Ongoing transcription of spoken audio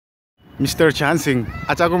Mr.Chihanshing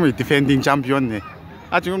aja gumi defending champion ne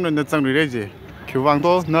aja gum na chang ri je kyuwang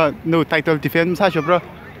to na no title defend sa shobro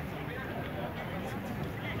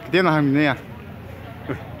de na ham ne ya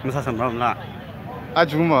musa samram la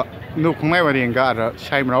aja gum no khmai wa ring ga ra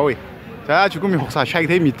shai mrawi ja aja gum hoksa shai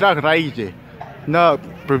the mitra ga rai je na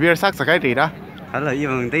prepare sak sakai ri ra hala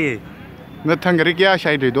yong de na thang ri kya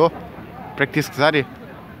shai ri do practice sa ri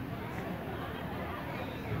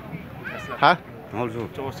ha also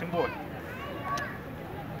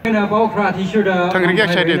thằng cái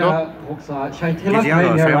chạy đi đó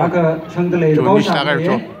Johnny Stager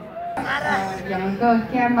cho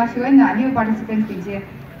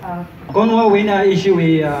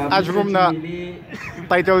Ajum na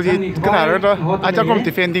title gì cái nào đó Ajum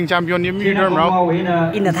defending champion như mình rồi nào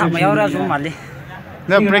in là thằng mày ra xuống mặt đi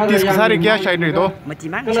na practice cái gì kia chạy đi đó mà chỉ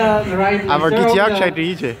mang à và cái chiếc chạy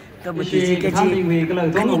đi chứ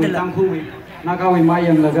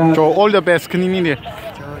cho all the best cái này nè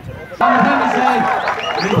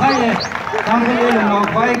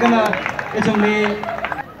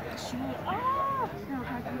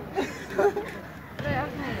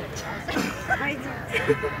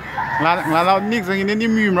là nó nick rằng ini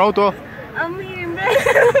mìm đâu to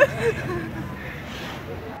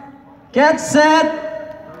Get set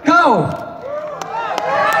go.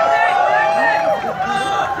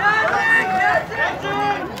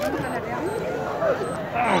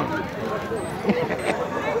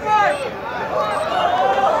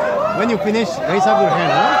 When you finish, raise up your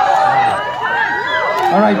hand, huh?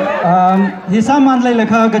 All right. He someone like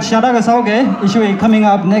the shada ka sauge. Issue coming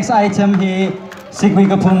up. Next item he Sikwi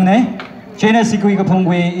Kapung ne. China Sikwi Kapung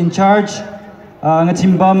we in charge.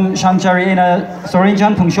 Ngatimbam Shamchari na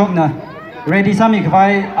Sorinjan Pungshok na. Ready sami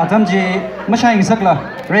kawai atam ji mashaying sakla.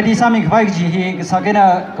 Ready sami kawai ji he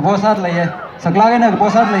sakena kaposat laye. Sakla na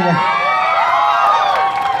kaposat laye.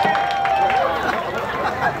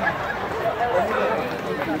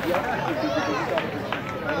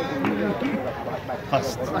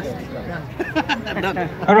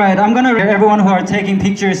 All right, I'm gonna rate everyone who are taking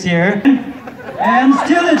pictures here. And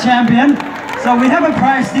still the champion. So we have a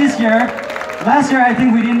prize this year. Last year I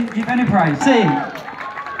think we didn't give any prize. See.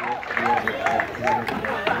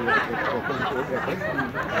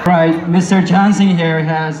 Right, Mr. Chihanshing here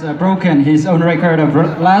has broken his own record of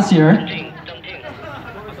last year.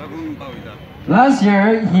 Last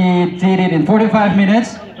year he did it in 45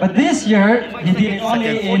 minutes. But this year, he did it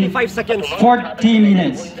only in 45 seconds. 40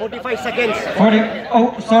 minutes. 45 seconds. 40,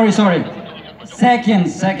 oh, sorry.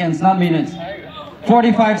 Seconds, not minutes.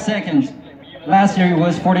 45 seconds. Last year it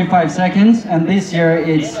was 45 seconds, and this year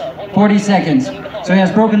it's 40 seconds. So he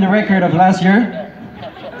has broken the record of last year.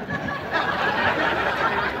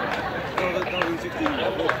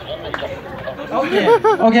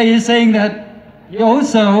 Okay, he's saying that he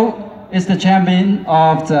also is the champion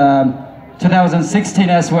of the 2016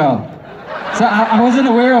 as well. So I wasn't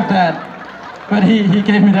aware of that, but he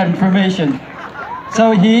gave me that information. So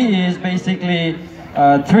he is basically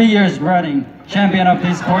 3 years running champion of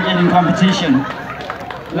this board eating competition.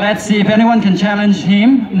 Let's see if anyone can challenge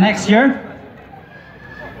him next year.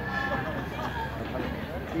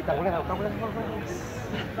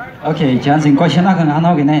 Okay, Chihanshing question na kang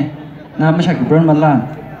ano gine na masya kubron madlan.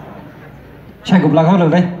 Chay kubla ko lo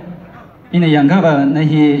ina yang ka ba na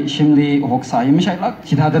hi shimli hoksa yi mishay lak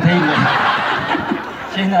chita da thai le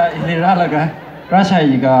china hi ra la ga ra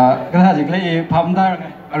chai ga ga ji le pham da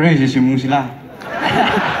are ji sim sila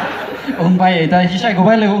ông bay ta hi sai ko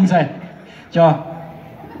bay le ông sai cho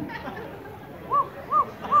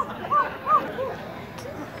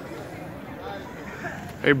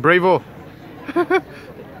hey bravo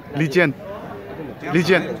legend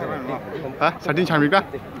ha sadin chamika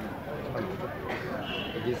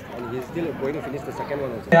He's still going to finish the second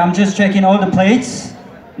one also. I'm just checking all the plates.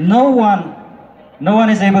 No one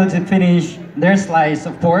is able to finish their slice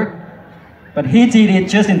of pork, but he did it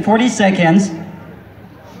just in 40 seconds,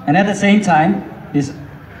 and at the same time, he's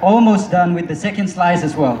almost done with the second slice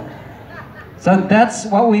as well. So that's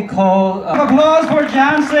what we call applause for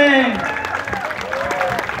Chihanshing.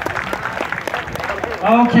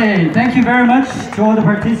 Okay, thank you very much to all the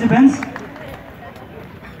participants.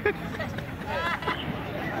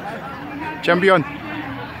 Champion.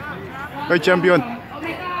 Hey champion.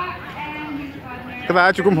 Các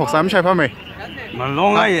bạn chụp cùng học sám sai phải mày? Mà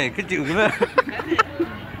long ai vậy? Cái chịu cái đó.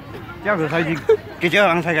 Cháu được sai gì? Cái cháu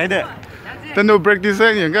ăn sai cái đấy. Tên nó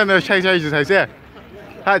practice những cái nó sai chỉ sai xe.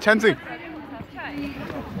 Ha Chihanshing.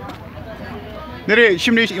 Nere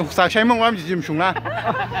심리 học sám sai mong làm gì chim sung la.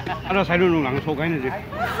 Nó sai luôn lằng số cái này gì?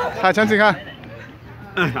 Ha Chihanshing ha.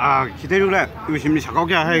 아 기대줄래? 이거 심리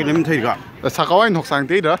사과게 하게 되면 되니까. 사과와인 혹상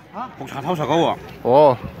데이더. 복사 타고 사과와.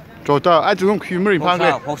 어. 좋다. 아 지금 퀴머리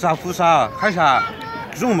방래. 복사 후사 칼사.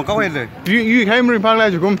 좀 뭐 까고 해야 돼. 유 퀴머리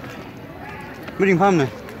방래 지금. 뭐링 파면.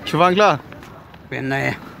 주방라.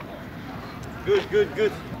 맨날.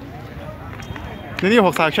 Good. 너니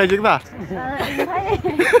혹상 샤이 찍다.